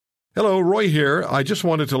Hello, Roy here. I just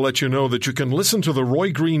wanted to let you know that you can listen to The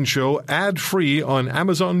Roy Green Show ad-free on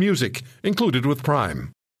Amazon Music, included with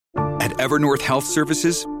Prime. At Evernorth Health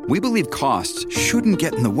Services, we believe costs shouldn't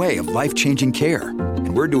get in the way of life-changing care,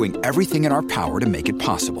 and we're doing everything in our power to make it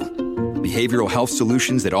possible. Behavioral health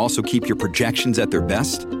solutions that also keep your projections at their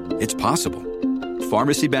best? It's possible.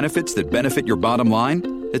 Pharmacy benefits that benefit your bottom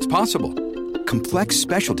line? It's possible. Complex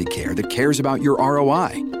specialty care that cares about your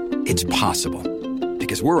ROI? It's possible.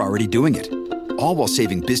 Because we're already doing it, all while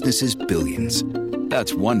saving businesses billions.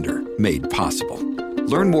 That's Wonder made possible.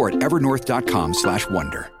 Learn more at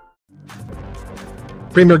evernorth.com/wonder.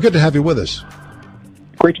 Premier, good to have you with us.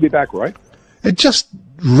 Great to be back, Roy. It just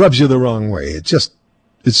rubs you the wrong way. It's just,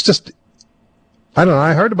 I don't know.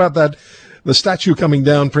 I heard about the statue coming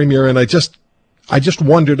down, Premier, and I just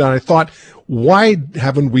wondered, and I thought, why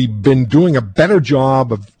haven't we been doing a better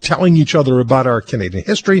job of telling each other about our Canadian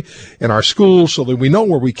history in our schools so that we know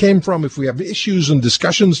where we came from? If we have issues and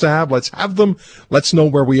discussions to have, let's have them. Let's know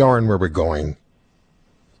where we are and where we're going.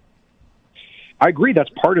 I agree. That's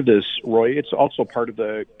part of this, Roy. It's also part of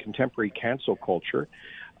the contemporary cancel culture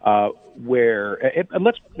where, and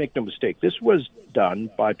let's make no mistake, this was done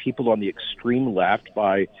by people on the extreme left,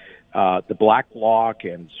 by the Black Bloc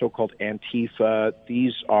and so-called Antifa.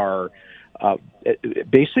 These are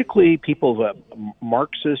basically people of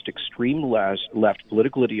Marxist, extreme left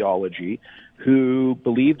political ideology who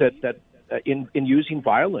believe that in using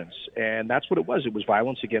violence, and that's what it was. It was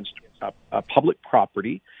violence against public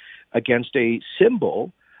property, against a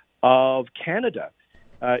symbol of Canada.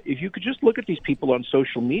 If you could just look at these people on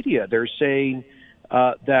social media, they're saying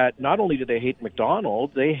that not only do they hate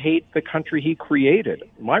McDonald, they hate the country he created.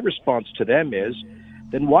 My response to them is,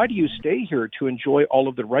 then why do you stay here to enjoy all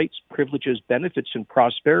of the rights, privileges, benefits, and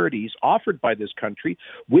prosperities offered by this country,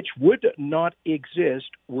 which would not exist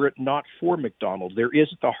were it not for McDonald? There is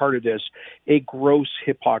at the heart of this a gross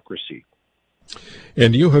hypocrisy.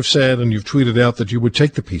 And you have said, and you've tweeted out, that you would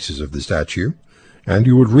take the pieces of the statue and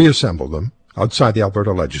you would reassemble them outside the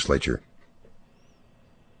Alberta legislature.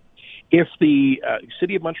 If the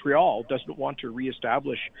City of Montreal doesn't want to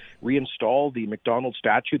reinstall the McDonald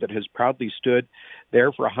statue that has proudly stood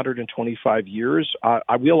there for 125 years,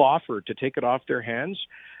 I will offer to take it off their hands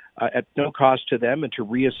at no cost to them and to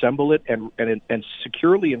reassemble it and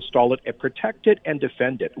securely install it and protect it and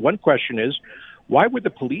defend it. One question is, why were the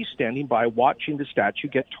police standing by watching the statue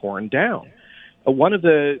get torn down? One of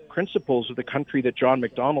the principles of the country that John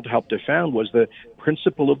Macdonald helped to found was the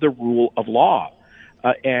principle of the rule of law.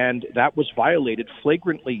 And that was violated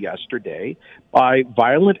flagrantly yesterday by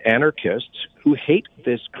violent anarchists who hate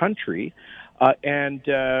this country. I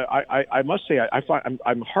must say,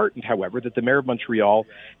 I'm heartened, however, that the mayor of Montreal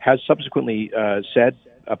has subsequently said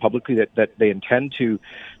publicly that they intend to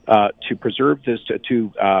preserve this,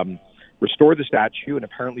 to restore the statue and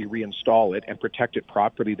apparently reinstall it and protect it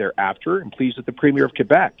properly thereafter. I'm pleased that the Premier of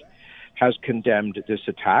Quebec has condemned this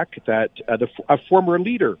attack, that a former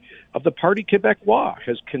leader of the Parti Québécois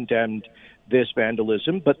has condemned this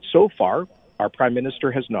vandalism, but so far, our Prime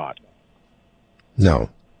Minister has not. No,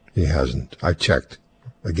 he hasn't. I checked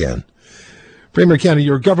again. Premier Kenney,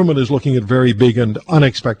 your government is looking at very big and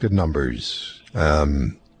unexpected numbers.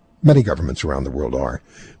 Many governments around the world are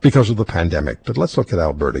because of the pandemic. But let's look at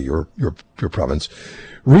Alberta, your province.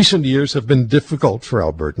 Recent years have been difficult for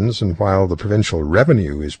Albertans, and while the provincial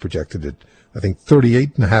revenue is projected at, I think,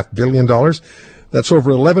 $38.5 billion, that's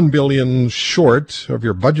over $11 billion short of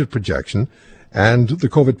your budget projection, and the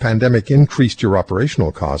COVID pandemic increased your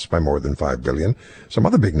operational costs by more than $5 billion. Some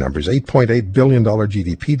other big numbers, $8.8 billion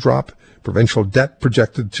GDP drop, provincial debt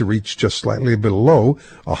projected to reach just slightly below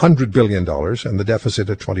 $100 billion, and the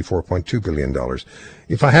deficit at $24.2 billion.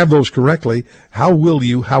 If I have those correctly,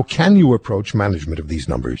 how can you approach management of these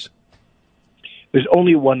numbers? There's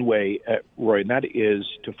only one way, Roy, and that is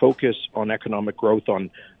to focus on economic growth,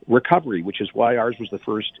 on recovery, which is why ours was the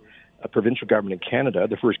first provincial government in Canada,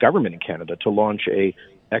 the first government in Canada to launch a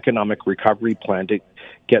economic recovery plan to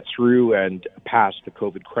get through and past the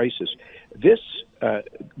COVID crisis. This,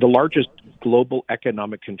 the largest global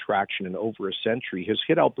economic contraction in over a century, has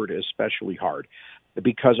hit Alberta especially hard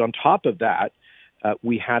because on top of that,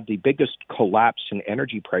 we had the biggest collapse in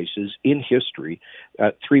energy prices in history.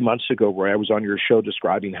 3 months ago, Roy, I was on your show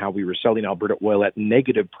describing how we were selling Alberta oil at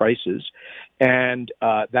negative prices, and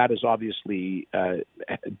that has obviously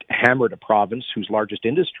hammered a province whose largest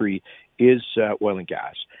industry is oil and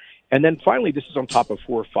gas. And then finally, this is on top of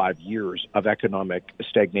 4 or 5 years of economic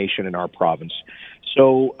stagnation in our province.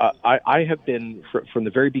 So I have been, from the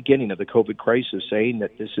very beginning of the COVID crisis, saying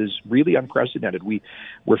that this is really unprecedented.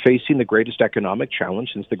 We're facing the greatest economic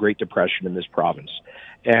challenge since the Great Depression in this province.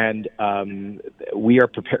 And we are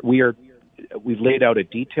prepared. We've laid out a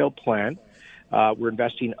detailed plan. We're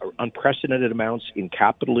investing unprecedented amounts in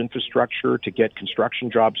capital infrastructure to get construction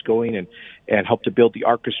jobs going and help to build the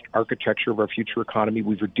architecture of our future economy.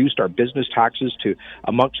 We've reduced our business taxes to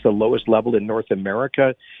amongst the lowest level in North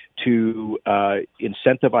America to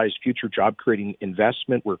incentivize future job-creating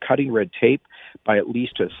investment. We're cutting red tape by at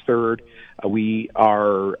least a third. We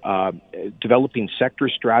are developing sector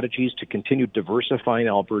strategies to continue diversifying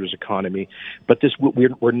Alberta's economy. But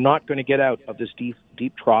we're not going to get out of this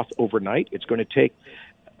deep trough overnight. It's going to take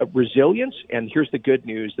resilience, and here's the good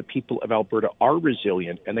news. The people of Alberta are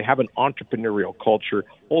resilient, and they have an entrepreneurial culture.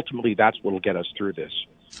 Ultimately, that's what will get us through this.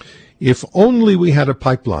 If only we had a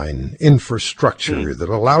pipeline infrastructure that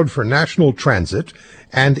allowed for national transit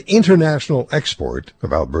and international export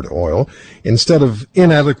of Alberta oil instead of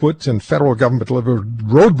inadequate and federal government-delivered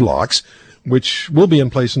roadblocks, which will be in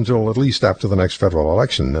place until at least after the next federal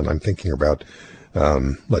election. And I'm thinking about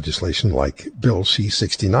legislation like Bill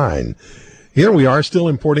C-69. Here we are still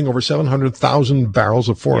importing over 700,000 barrels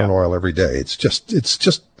of foreign oil every day.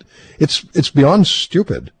 It's beyond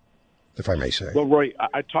stupid, if I may say. Well, Roy,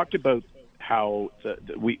 I talked about how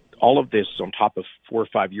all of this is on top of 4 or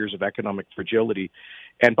 5 years of economic fragility.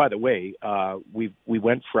 And by the way, we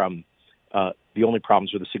went from the only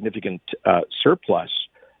problems with a significant surplus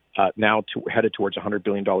now headed towards $100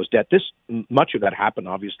 billion debt. Much of that happened,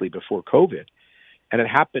 obviously, before COVID. And it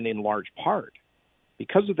happened in large part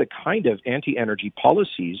because of the kind of anti-energy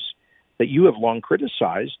policies that you have long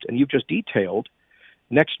criticized and you've just detailed.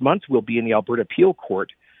 Next month, we'll be in the Alberta Appeal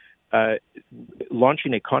Court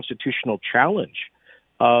launching a constitutional challenge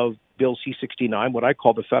of Bill C-69, what I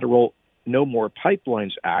call the Federal No More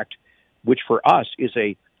Pipelines Act, which for us is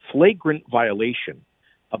a flagrant violation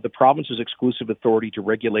of the province's exclusive authority to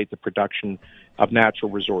regulate the production of natural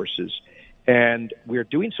resources. And we're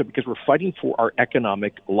doing so because we're fighting for our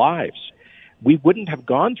economic lives. We wouldn't have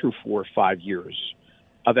gone through 4 or 5 years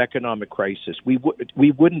of economic crisis. We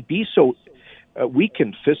wouldn't be so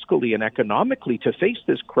weakened fiscally and economically to face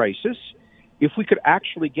this crisis if we could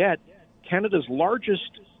actually get Canada's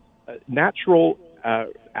largest natural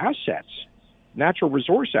assets, natural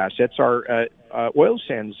resource assets, our oil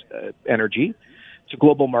sands energy, to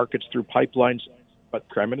global markets through pipelines. But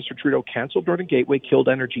Prime Minister Trudeau canceled Northern Gateway, killed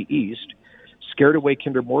Energy East, scared away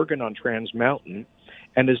Kinder Morgan on Trans Mountain,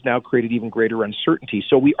 and has now created even greater uncertainty.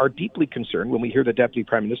 So we are deeply concerned when we hear the Deputy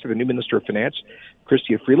Prime Minister, the new Minister of Finance,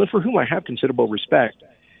 Chrystia Freeland, for whom I have considerable respect,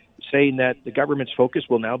 saying that the government's focus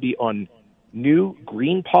will now be on new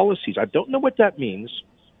green policies. I don't know what that means,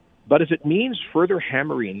 but if it means further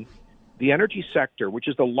hammering the energy sector, which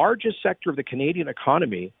is the largest sector of the Canadian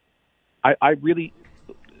economy, I really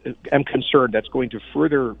am concerned that's going to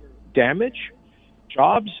further damage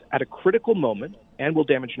jobs at a critical moment and will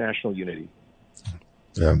damage national unity.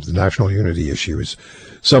 The national unity issue is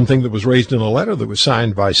something that was raised in a letter that was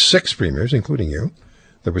signed by 6 premiers, including you,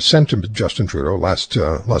 that was sent to Justin Trudeau last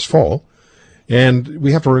fall. And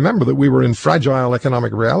we have to remember that we were in fragile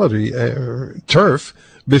economic reality turf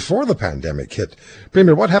before the pandemic hit.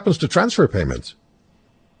 Premier, what happens to transfer payments?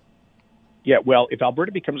 Yeah, well, if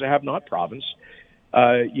Alberta becomes a have-not province,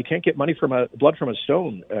 you can't get money from blood from a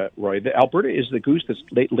stone, Roy. Alberta is the goose that's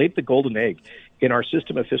laid the golden egg in our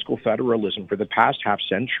system of fiscal federalism for the past half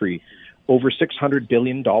century. Over $600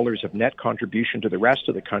 billion of net contribution to the rest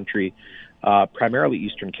of the country, primarily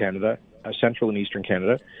Eastern Canada, Central and Eastern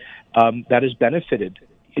Canada, that has benefited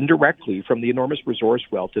indirectly from the enormous resource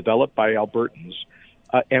wealth developed by Albertans.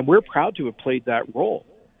 And we're proud to have played that role.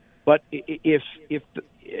 But if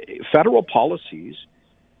federal policies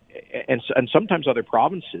and sometimes other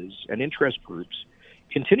provinces and interest groups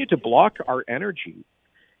continue to block our energy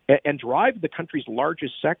and drive the country's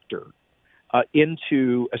largest sector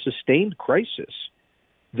into a sustained crisis,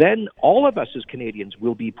 then all of us as Canadians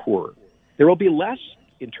will be poor. There will be less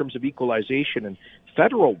in terms of equalization and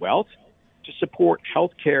federal wealth to support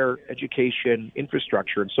healthcare, education,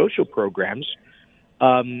 infrastructure, and social programs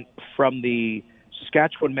from the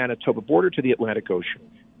Saskatchewan-Manitoba border to the Atlantic Ocean.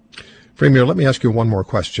 Premier, let me ask you one more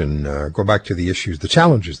question. Go back to the issues, the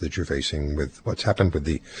challenges that you're facing with what's happened with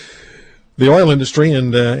the oil industry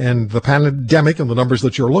and the pandemic and the numbers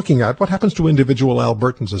that you're looking at. What happens to individual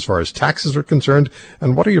Albertans as far as taxes are concerned,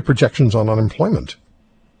 and what are your projections on unemployment?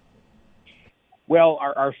 Well,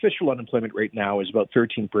 our official unemployment rate now is about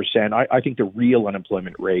 13%. I think the real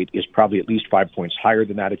unemployment rate is probably at least 5 points higher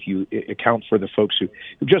than that if you account for the folks who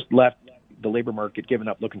just left the labor market, given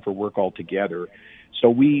up looking for work altogether. So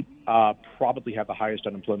we probably have the highest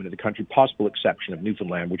unemployment in the country, possible exception of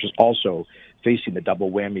Newfoundland, which is also facing the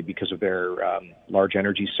double whammy because of their large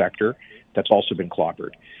energy sector that's also been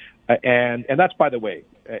clobbered. And that's, by the way,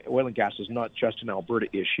 oil and gas is not just an Alberta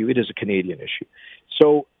issue. It is a Canadian issue.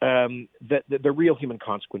 So the real human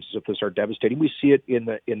consequences of this are devastating. We see it in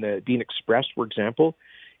the being expressed, for example,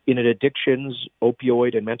 in an addictions,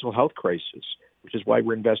 opioid, and mental health crisis, which is why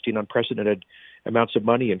we're investing unprecedented amounts of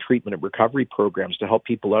money in treatment and recovery programs to help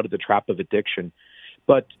people out of the trap of addiction.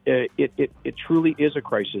 But it truly is a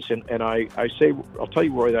crisis. And I'll tell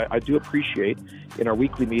you, Roy, that I do appreciate in our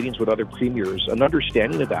weekly meetings with other premiers an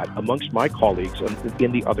understanding of that amongst my colleagues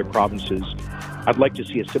in the other provinces. I'd like to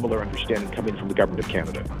see a similar understanding coming from the Government of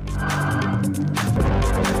Canada.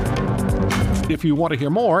 If you want to hear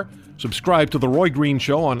more, subscribe to The Roy Green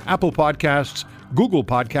Show on Apple Podcasts, Google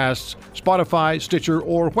Podcasts, Spotify, Stitcher,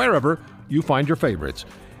 or wherever you find your favorites.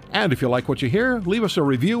 And if you like what you hear, leave us a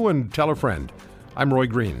review and tell a friend. I'm Roy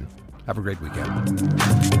Green. Have a great weekend.